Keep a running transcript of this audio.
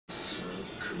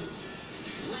cool.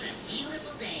 What a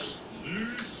beautiful day.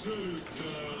 You said it,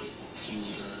 Dad. Can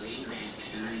you believe that,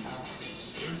 son? I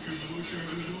can look at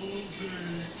it all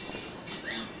day.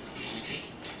 Well, Patrick,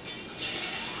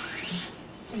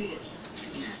 What?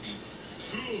 nothing.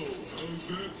 So, how's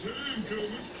that tan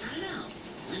coming? I don't know.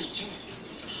 Let me check.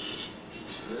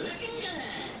 Looking good.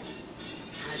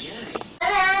 How's yours?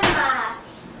 Grandma,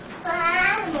 for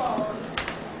animals.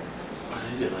 What are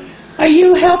you doing? Are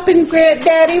you helping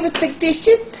Granddaddy with the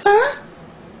dishes, huh?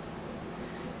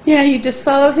 Yeah, you just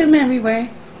follow him everywhere.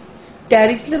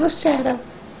 Daddy's little shadow.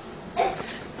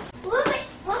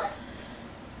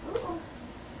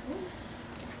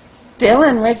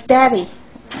 Dylan, where's Daddy?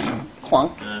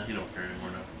 Clunk. He don't care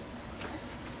anymore now.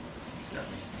 He's got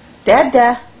me.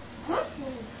 Dada.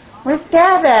 Where's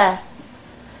Dada?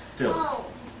 Dylan.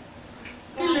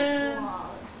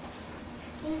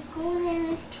 He's going in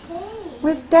his cage.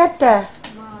 Where's Dada?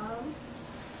 Mom.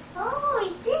 Oh, he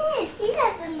did. He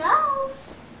doesn't know.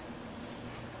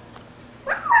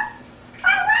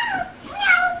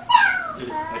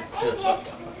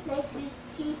 Like this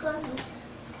speak on the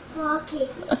frog.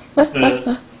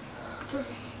 The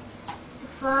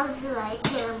frogs like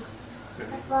him. The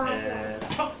frogs And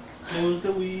pop goes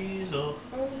the weasel.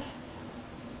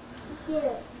 Get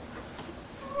it.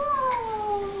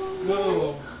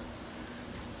 Go.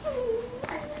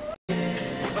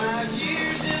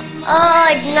 Oh,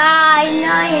 no, I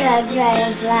know you're a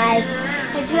dragonfly.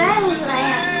 The dragonfly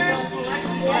has to go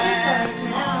first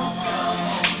now.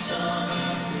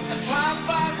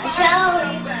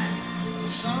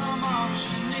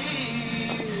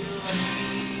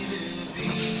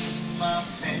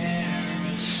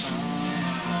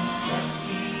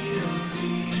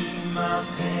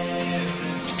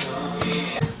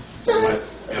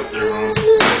 Be up there on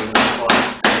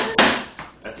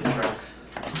at the track.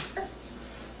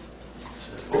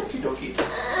 Okie dokie.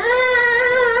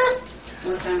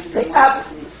 Say up,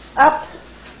 up.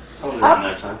 Probably Up. around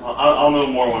that time. I'll know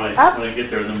more when Up. I get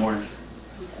there in the morning.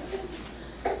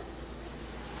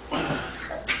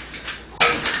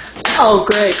 Oh,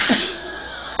 great.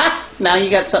 Now you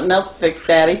got something else fixed,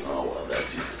 Daddy. Oh well,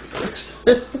 that's easy to fix.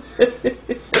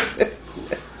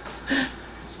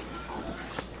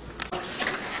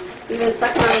 You been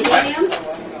sucking on the helium?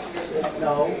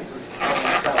 No.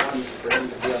 Got one spring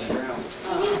to be on the ground.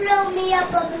 You blow me up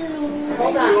a balloon.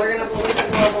 Hold on, we can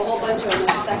blow up a whole bunch of them in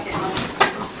a second.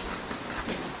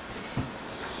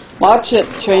 Watch it,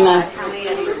 Trina. How many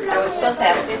of these? I was supposed to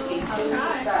have 50. 2,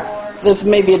 4, There's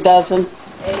maybe a dozen.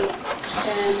 8,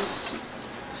 10,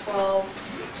 12.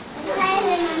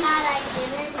 Tyler and not like this.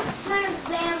 They're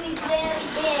very, very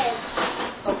big.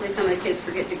 Hopefully some of the kids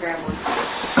forget to grab one.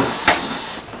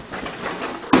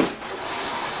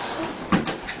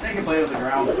 They can play with the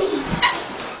ground.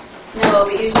 No,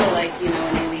 but usually like,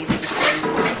 when they leave.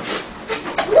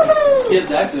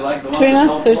 Kids actually like the ones that Trina,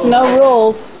 don't there's float. no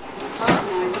rules. Oh,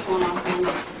 no, I just went off one.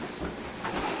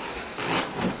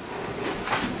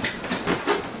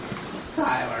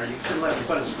 Tyler, you should let me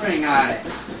put a string on it.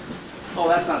 Oh,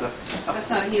 that's not the... That's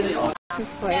not a helium. I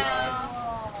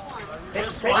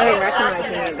didn't recognize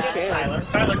any of the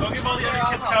kids. Tyler, go give all the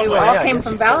other kids They all came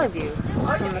from Valley View,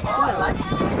 from the school.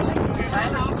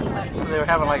 They were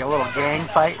having like a little gang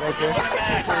fight right there.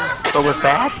 But with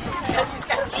bats?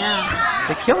 Yeah.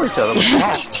 They kill each other with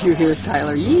bats. Did you hear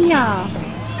Tyler? Yeehaw.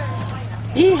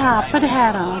 Yeehaw, put a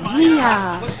hat on.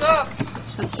 Yeehaw.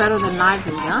 That's better than knives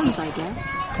and guns, I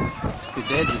guess. If you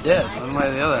did, you did. One way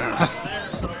or the other.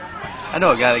 I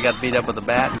know a guy that got beat up with a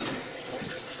bat.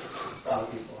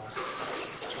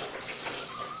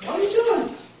 What are you doing?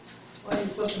 Why are you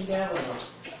flipping Gavin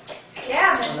off?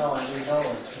 Gavin, No, I'm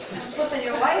regoing. I'm flipping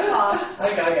your wife off.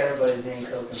 I got everybody's name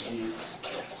so confused.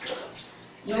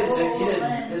 You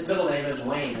didn't, his middle name is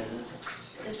Wayne, isn't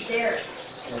it? It's Derek.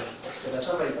 Because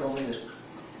somebody told me that,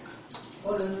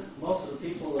 what is it, most of the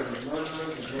people that are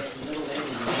murderers, the middle name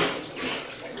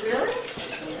is Really?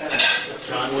 some kind of...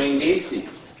 John Wayne Gacy.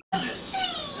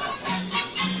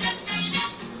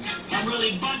 I'm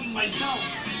really bugging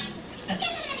myself.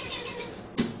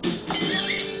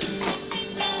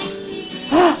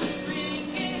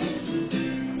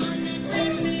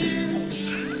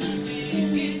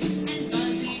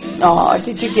 Oh,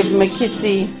 did you give him a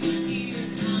kissy?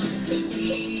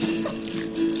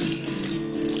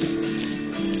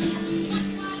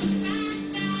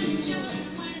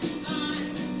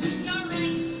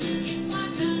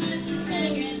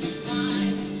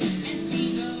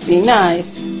 Be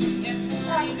nice.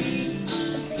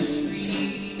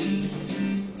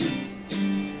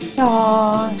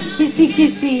 Aw, kissy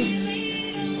kissy.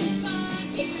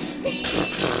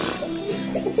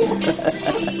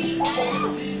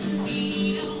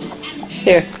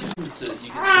 Here.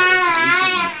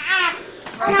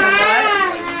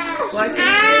 What?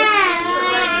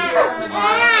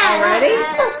 Already?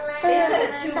 They said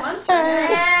it 2 months ago.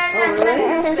 Oh, really?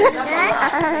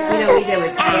 You know, we did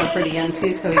with Tyler pretty young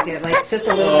too, so we did like just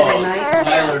a little bit at night.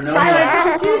 Tyler, no. Tyler,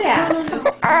 don't do that.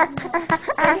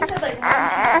 He said like 1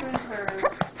 teaspoon for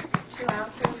 2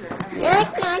 ounces or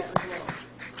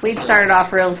We'd started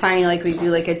off real tiny, like we'd do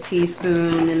like a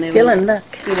teaspoon, and then Dylan, look.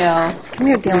 you know, Come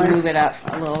here, we'd Dylan. move it up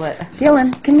a little bit.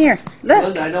 Dylan, come here. Look.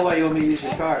 Linda, I know why you want me to use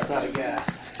your car. It's out of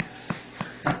gas.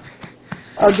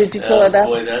 Oh, did you pull it up?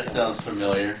 Boy, that sounds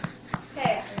familiar.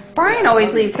 Brian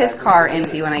always leaves his car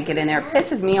empty when I get in there. It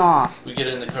pisses me off. We get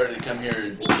in the car to come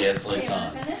here, gas lights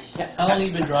on. How long have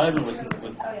you been driving with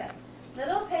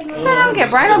So I don't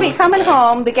get. Brian will be coming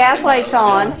home, the gas light's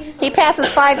on. He passes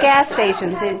 5 gas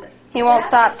stations. He won't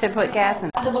stop to put gas in.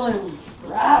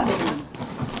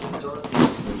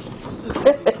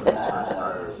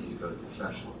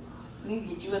 We can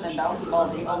get you in the bouncy ball,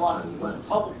 they go on.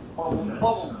 Bubble, bubble,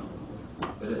 bubble.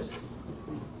 It is.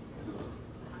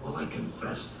 Well, I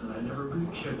confess that I never really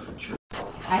cared for church.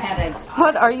 I had a.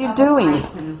 What are you doing?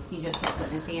 Ice and he just kept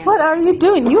putting his hand. What are you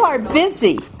doing? You are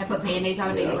busy. I put Band-Aids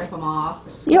on him, to rip them off.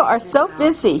 You are so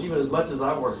busy. Even as much as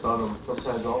I worked on them,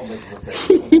 sometimes I'll make mistakes.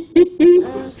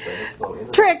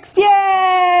 Tricks,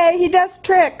 yay! He does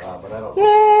tricks. But I don't.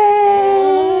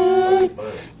 Yay!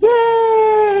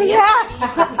 Yay! Yeah, you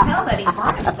couldn't tell that he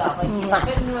burned himself. Like,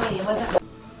 he couldn't really, it wasn't.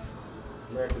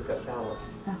 America's Got Talent.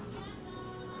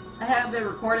 I haven't been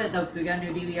recorded though, because we got a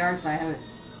new DVR, so I haven't.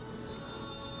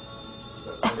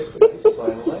 I think the bass is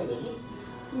playing away, isn't it?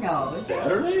 No.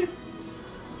 Saturday?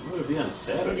 What would it be on a It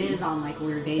Saturday? is on like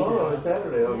weird days. Oh, no, though. it's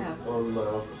Saturday on, Yeah.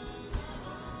 on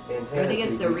Antenna I think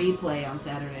it's the TV. replay on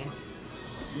Saturday.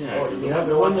 Yeah, Oh, 'cause you the, have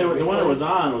the to one watch that the the one that replay? was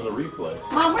on was a replay.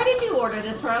 Mom, where did you order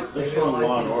this from? They're Maybe showing I'll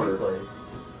Law see and the Order. replays.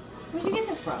 Where'd you get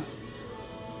this from?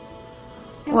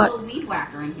 There's What? a little weed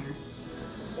whacker in here.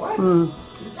 What?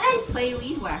 Play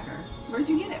weed whacker. Where'd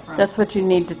you get it from? That's what you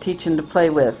need to teach him to play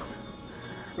with.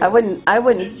 I wouldn't.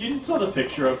 You saw the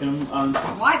picture of him on.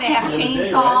 Why they have The other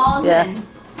day, chainsaws Yeah. and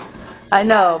I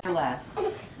know. for less.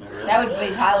 That would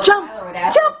be Tyler. Jump, Tyler would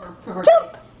ask jump, for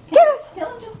jump. Can I,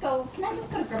 Dylan, just go. Can I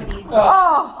just go to Grimmedy's?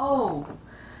 Oh, Oh,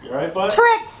 You alright, bud?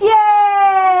 tricks!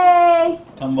 Yay!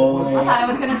 Tumble. I thought I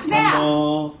was gonna snap.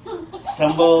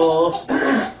 Tumble.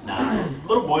 Nah,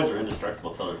 little boys are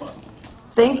indestructible till they're butt.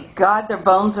 Thank God their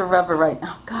bones are rubber right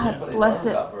now. God But it bless turns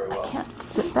it. out very well. I can't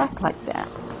sit back like that.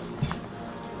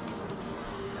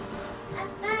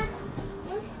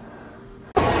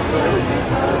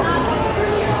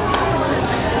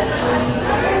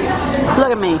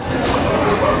 Look at me.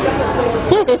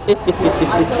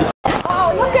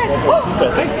 Oh, look at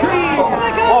Thanks, Green! Oh my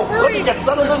God, let me get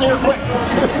settled in here quick.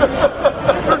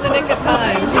 This is the nick of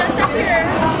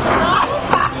time.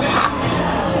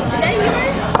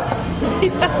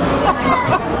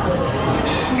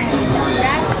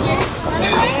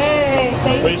 Hey,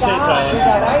 thank What do you say, Tyler? We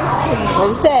got ice cream. What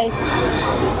do you say?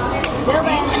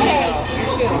 Dylan,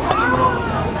 hey.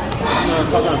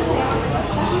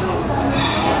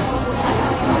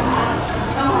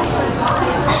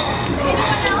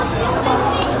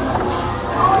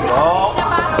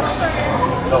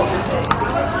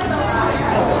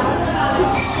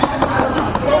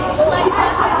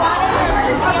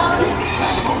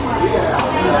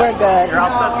 We're good. Here,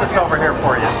 I'll set this over here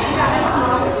for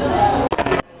you.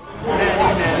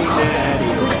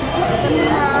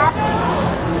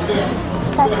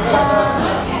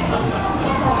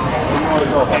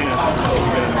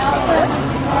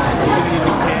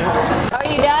 Are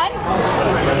you done?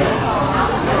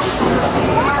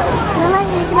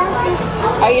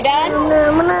 Are you done?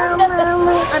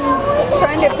 I'm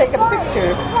trying to take a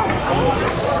picture.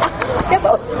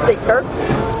 Hello, stinker.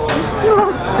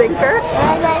 Hello, stinker.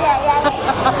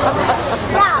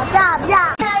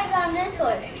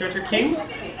 Dr. King?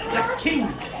 Dr. King!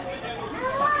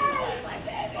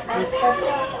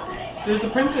 There's the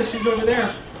princess, she's over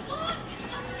there.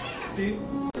 See?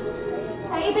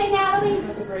 How you been, Natalie?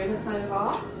 The greatest night of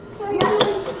all.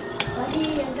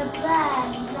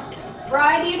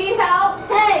 Brian, do you need help?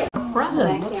 Hey!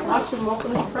 Present. Let's watch him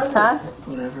open his present. Huh?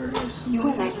 Whatever it is. You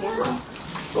in that camera.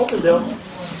 Open, Dylan.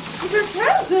 It's your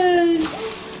present.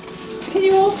 Can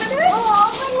you open it? Oh,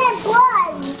 open that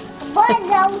buzz.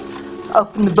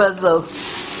 Open the buzzo.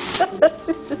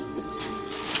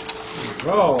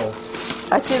 Oh.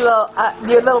 I see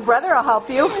your little brother will help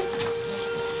you.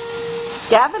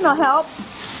 Gavin will help.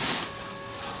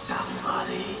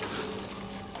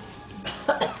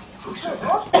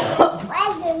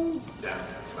 Presents.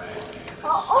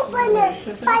 Oh, open it.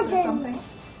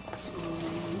 Presents.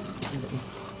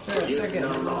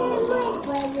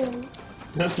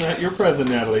 That's not your present,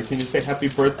 Natalie. Can you say happy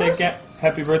birthday,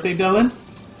 happy birthday, Dylan?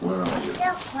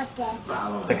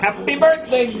 Say happy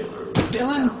birthday,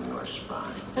 Dylan.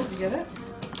 Did you get it?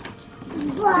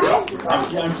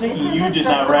 I'm thinking you did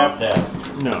not wrap that.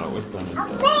 No, it was done.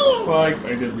 Well, I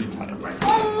did retie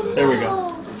it. There we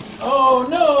go. Oh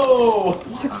no!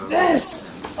 What's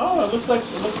this? Oh, it looks like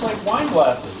wine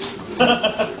glasses.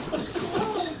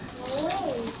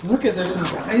 Look at, there's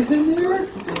some guys in there.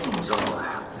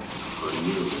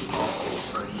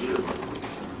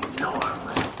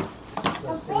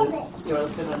 You want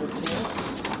to sit on the chair?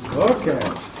 Okay.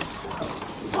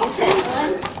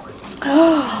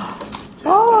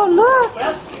 Oh, look.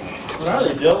 What are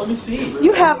they, Dill? Let me see.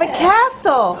 You have a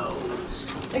castle.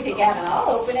 Look at Gavin, I'll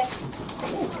open it.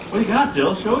 What do you got,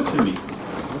 Dill? Show it to me.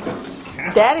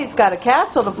 Daddy's got a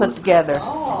castle to put together.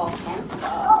 Oh, fun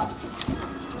stuff.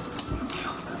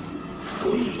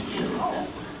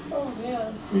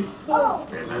 Oh,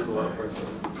 man. There's a lot of person.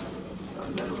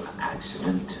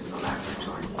 Accident in the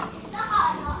laboratory.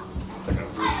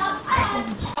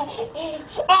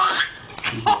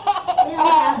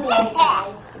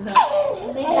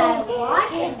 We got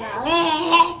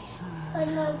watermelon, but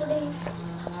nobody's.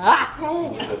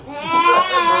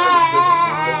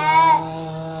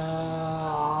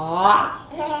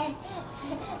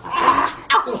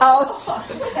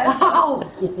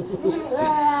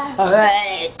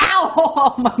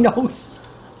 Ow! My nose.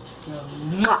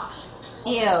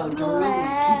 Ew, Drew.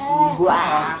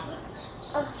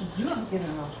 You don't get in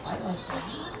a fight like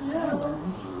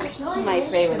that. My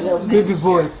favorite little baby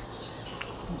boy.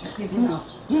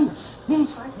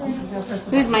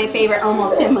 Who's my favorite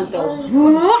almost 10 month old?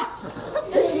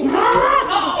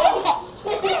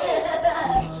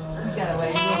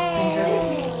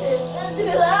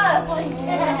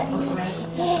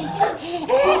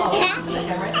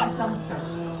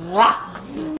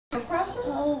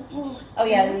 Oh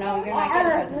yeah, no, you're not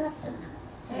getting presents.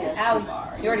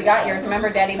 Ow, you already got yours. Remember,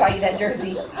 Daddy bought you that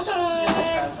jersey.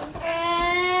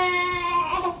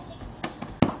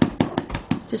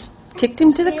 Just kicked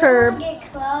him to the curb. Get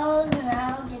clothes and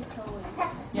I'll get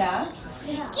toys. Yeah?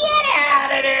 Get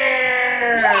out of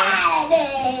there! Get out of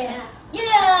there! Get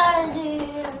out of there!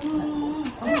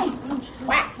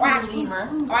 Quack, quack.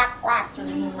 Lemur. Quack, quack. Mr.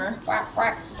 Lemur. Quack,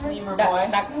 quack. Lemur Duck,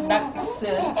 boy. duck, duck.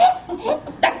 Sid.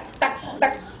 Duck, duck,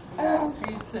 duck.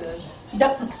 He's Sid.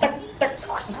 Duck, duck, duck.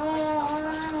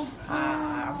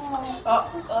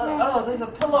 Oh, there's a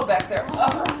pillow back there.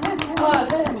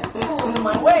 It's in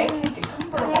my way. Get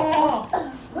comfortable.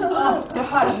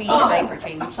 Gosh, me, your diaper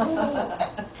change.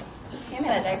 Give me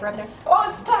that diaper up there. Oh,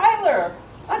 it's Tyler.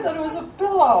 I thought it was a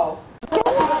pillow.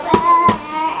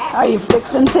 Are you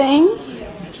fixing things?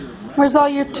 Where's all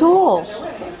your tools?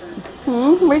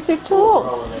 Where's your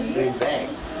tools?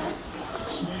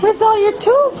 Where's all your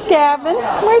tools, Gavin?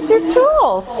 Where's your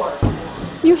tools?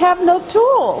 You have no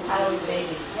tools.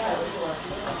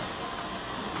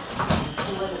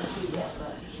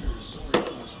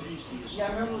 Yeah,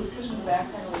 I remember we pushed him back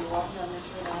and we walked down this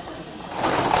way.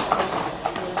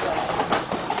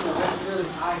 That's really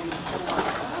high.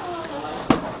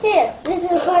 Here, this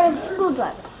is part of the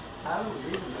screwdriver.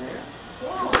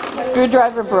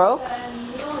 Screwdriver broke?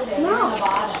 No,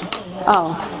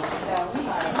 Oh.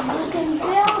 you can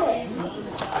build it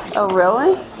Oh,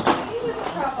 really? into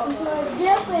a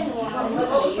different one.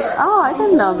 Oh, I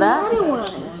didn't know that. Another one.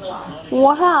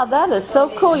 Wow, that is so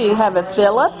cool. You have a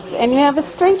Phillips and you have a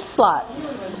straight slot.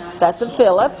 That's a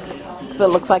Phillips, so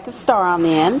it looks like a star on the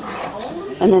end.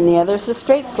 And then the other is a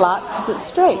straight slot because it's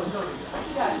straight.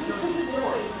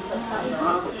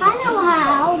 I know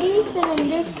how. These fit in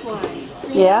this one.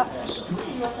 See? Yeah,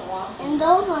 And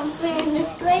those ones fit in the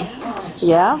straight one.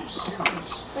 yeah,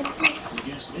 But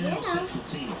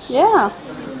yeah.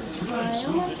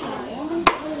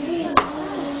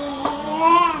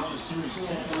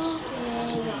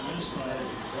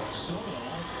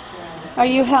 Are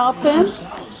you helping?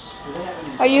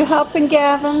 Are you helping,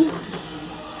 Gavin?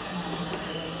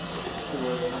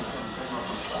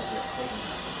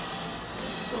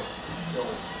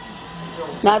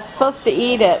 Not supposed to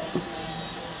eat it.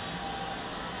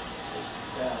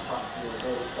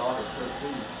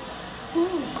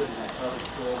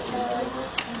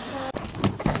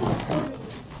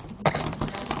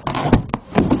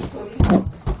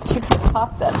 You could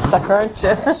pop that sucker, aren't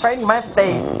you? Right in my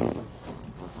face.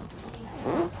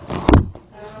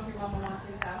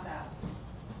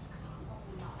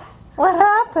 What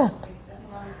happened?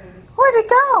 Where'd it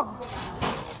go?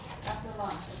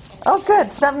 Oh, good.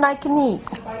 Something I can eat.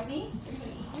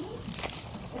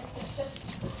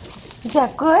 Is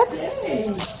that good?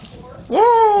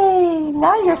 Yay!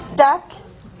 Now you're stuck.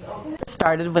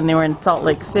 Started when they were in Salt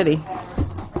Lake City,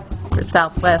 or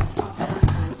Southwest.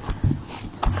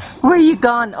 Where are you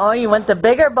going? Oh, you went to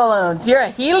bigger balloons. You're a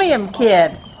helium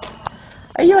kid.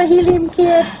 Are you a helium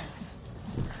kid?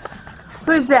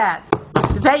 Who's that?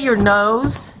 Is that your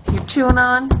nose you're chewing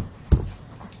on?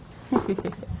 I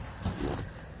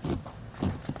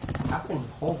can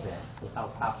hold that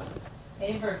without popping it.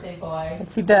 Hey, birthday boy.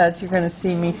 If he does, you're going to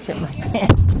see me shit my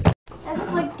pants. I can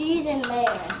put these in there.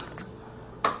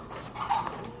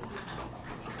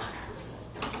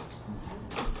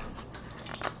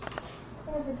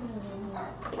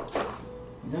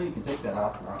 You know you can take that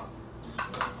off now.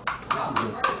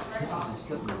 Just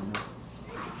slip it on there.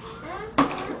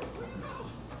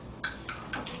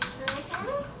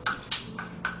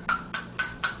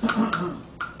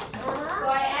 So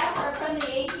I asked our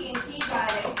friendly AT&T guy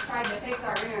that tried to fix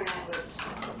our internet, which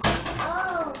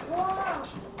Oh,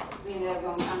 whoa. we ended up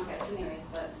going Comcast anyways,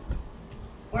 but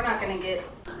we're not going to get...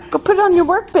 Go put it on your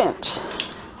workbench.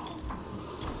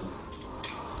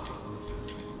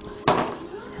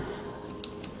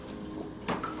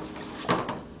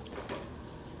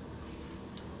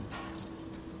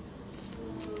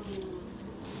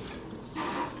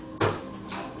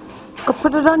 Go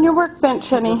put it on your workbench,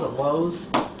 honey. Is it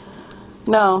Lowe's?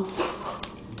 No.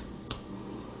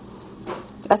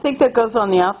 I think that goes on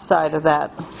the outside of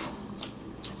that.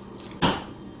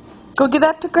 Go give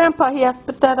that to Grandpa. He has to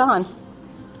put that on.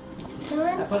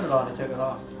 I put it on and took it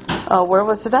off. Oh, where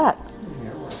was it at?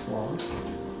 Here, where it's Lowe's.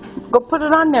 Go put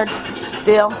it on there,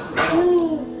 Dale.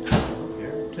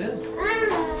 Here, it's his.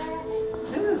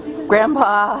 It's his. He can-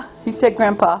 Grandpa. He said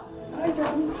Grandpa. I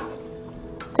don't.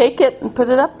 Take it and put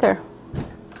it up there.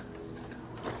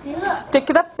 Hey, look. Stick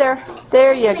it up there.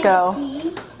 There you go.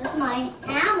 That's my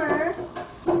hammer.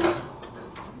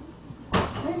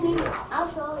 I'll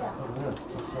show you. Oh, good.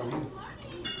 I'll show you.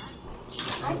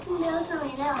 I can do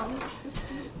something else.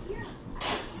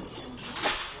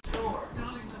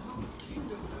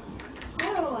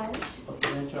 Put the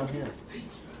wrench on here.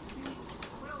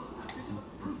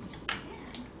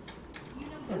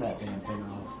 Turn that damn thing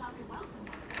off.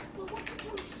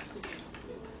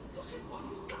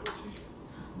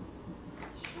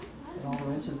 And all the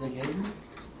wrenches they gave you?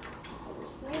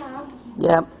 Yeah.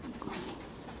 Yep.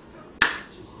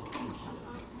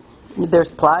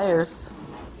 There's pliers.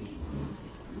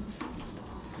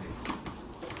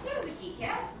 There was a key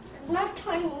cat. Not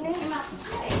 20 minutes. Came out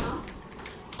today, huh?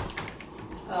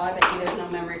 Oh, I bet you there's no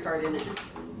memory card in it.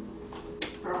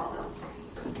 We're all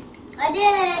downstairs. I did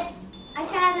it. I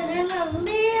tried it in a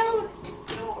little.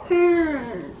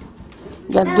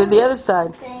 You got to do the other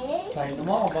side. Tighten them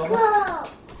all, Bubba.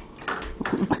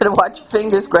 Whoa. Better watch your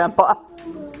fingers, Grandpa.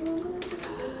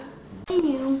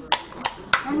 You.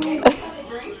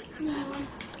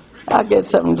 I'll get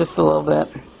something just a little bit.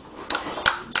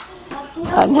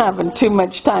 I'm having too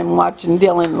much time watching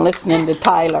Dylan and listening to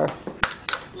Tyler.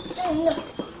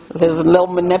 There's a little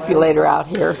manipulator out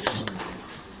here.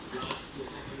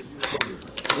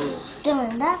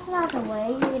 Dylan, that's not the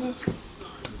way you just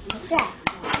like that.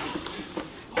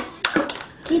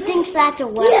 He thinks that's a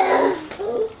weapon.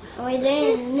 We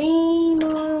didn't need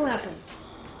more weapon.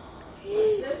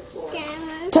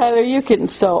 Tyler, you're getting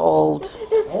so old.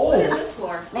 What is this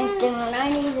for? Thanks, Dylan. I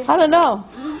need it. I don't know.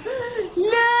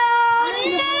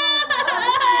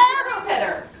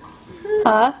 Pitter.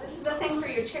 Huh? This is the thing for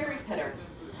your cherry pitter.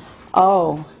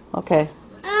 Oh, okay.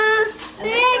 And this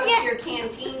goes to your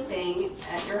canteen thing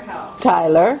at your house.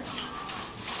 Tyler,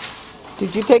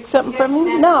 did you take something from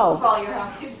me? No. Call your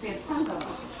house too, so we have tons of them.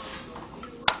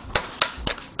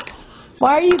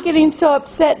 Why are you getting so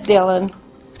upset, Dylan?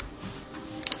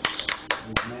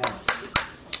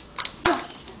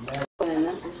 And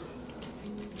this is.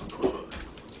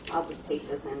 I'll just take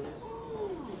this in.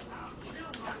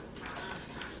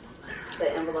 It's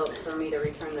the envelope for me to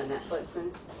return the Netflix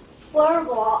in.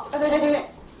 Horrible. You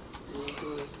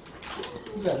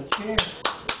got a chair.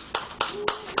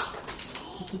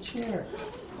 It's a chair.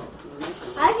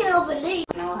 I can open these.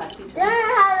 Now I'll have two. Then it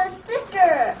has a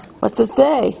sticker. What's it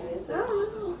say? What is it?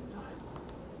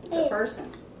 It's a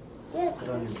person. Yes. Put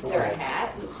on your Is there a forehead.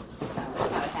 hat? No,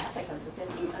 it's not a hat that comes with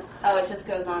it. Oh, it just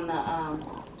goes on the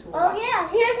toolbox. Oh yeah,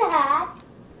 here's a hat.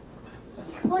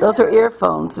 Those are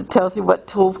earphones. It tells you what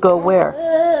tools go where.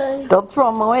 Don't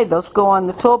throw them away. Those go on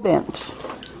the tool bench.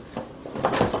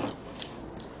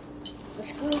 The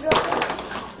screwdriver.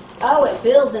 Oh, it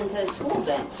builds into a tool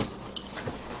bench.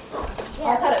 Oh,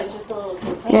 I thought it was just a little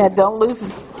container. Yeah, don't lose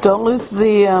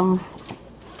the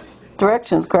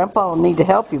directions. Grandpa will need to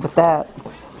help you with that.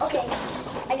 Okay,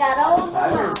 I got all of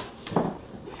them out.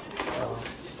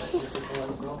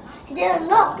 Then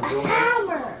look, a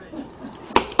hammer.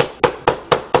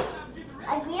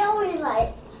 Like we always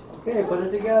like. Okay, put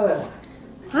it together.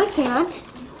 I can't.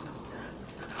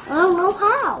 I don't know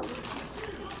how.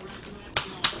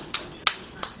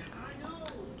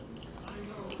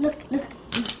 Look.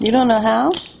 You don't know how?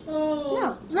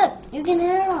 No, look. You can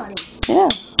hear it on it. Yeah.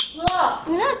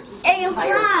 Look, it can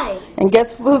fly. And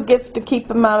guess who gets to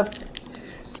keep him out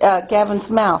of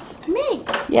Gavin's mouth? Me.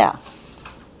 Yeah.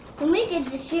 And we get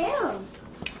to share them.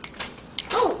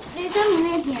 Oh, there's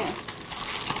something in here.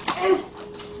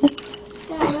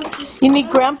 You need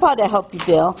Grandpa to help you,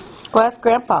 Bill. Go ask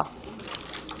Grandpa.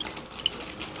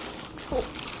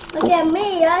 Look at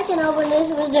me. I can open this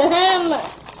with the hammer.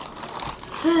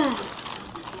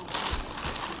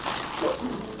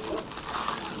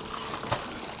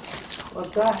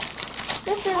 What's that?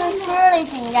 This is a curly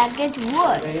thing that gets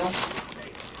wood.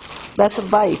 That's a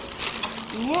vice.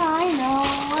 Yeah, I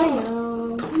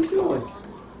know. What are you doing?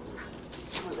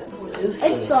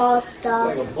 It's all Like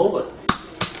stuff. a bullet.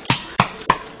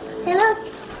 Hey, look.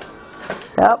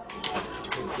 Yep.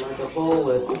 It's like a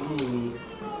bullet.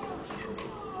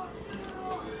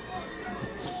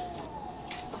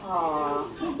 Aw,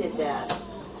 who did that?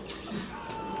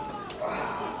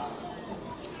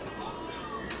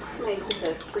 Somebody took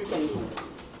a freaking...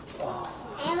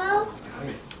 Ammo?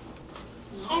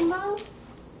 Ammo?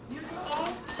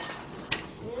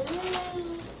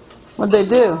 What'd they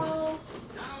do?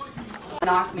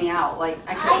 knocked me out. Like,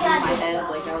 I couldn't move my head.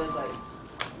 Like, I was like...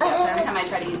 Every time I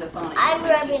try to use a phone, it I'm gets my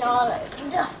grabbing cheek. all of it.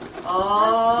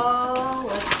 Oh,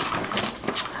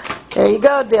 There you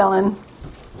go, Dylan.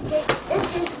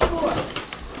 This is four.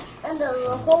 And there's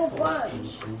a whole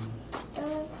bunch.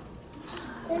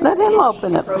 Let him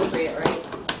open it. appropriate, right?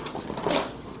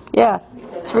 Yeah,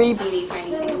 Teeny tiny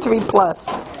thing.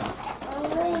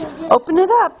 3+. Open it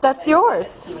up. That's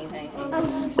yours. Teeny tiny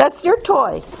thing. That's your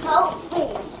toy. Help me.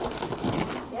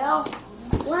 Yeah.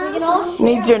 We can all share.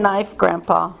 Needs your knife,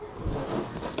 Grandpa.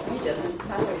 He doesn't.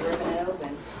 Tyler's ripping it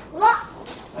open. Look.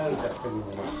 I think that's pretty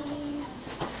nice.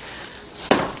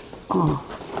 Oh,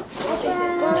 You he can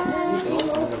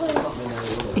open it. Something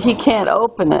in there. can't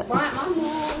open it.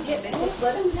 Mom, get it. Just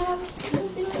let him have it. Let him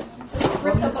do it.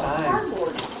 Rip up a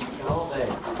cardboard. All day.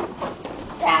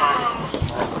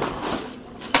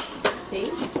 See?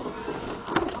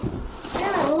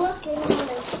 Yeah, look at all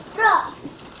this stuff.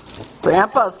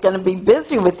 Grandpa's going to be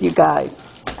busy with you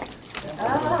guys.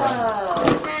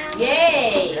 Oh,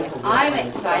 yay! I'm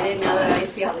excited now that I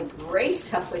see all the gray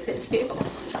stuff with it too.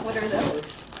 What are those?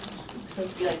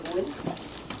 Supposed to be like wood?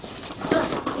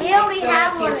 We already Go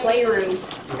have up to your one. playroom.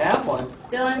 You have one.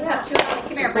 Dylan's have two.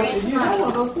 Come here, bring it to mommy.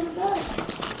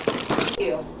 Thank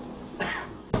you.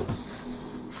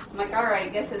 I'm like, all right, I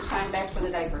guess it's time back for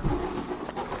the diaper.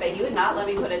 But he would not let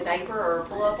me put a diaper or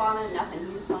pull up on him, nothing.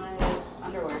 He just wanted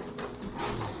underwear.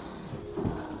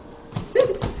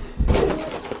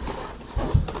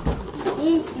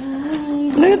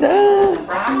 Look at that.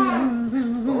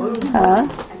 Huh?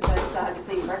 I said I still have to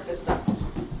clean breakfast up.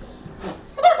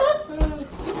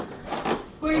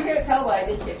 Well, you can't tell why I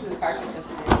did get to the carpet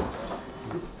yesterday.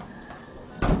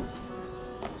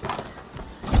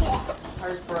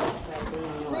 Ours broke, so I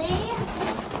didn't know.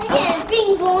 I get a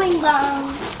bing boing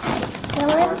bong.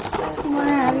 Dylan, you want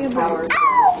to have your Power. break?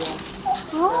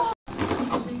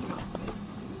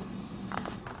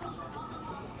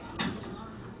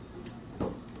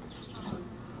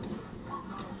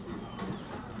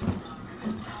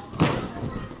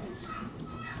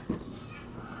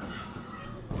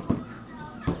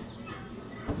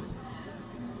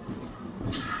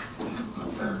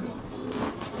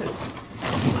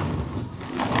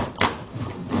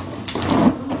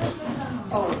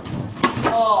 Oh.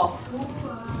 Oh.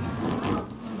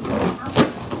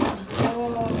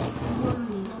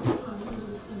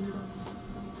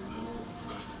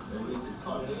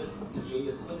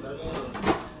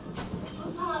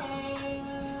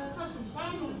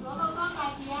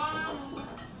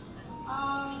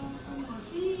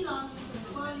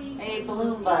 Hey,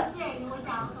 balloon butt.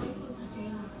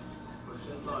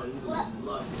 What?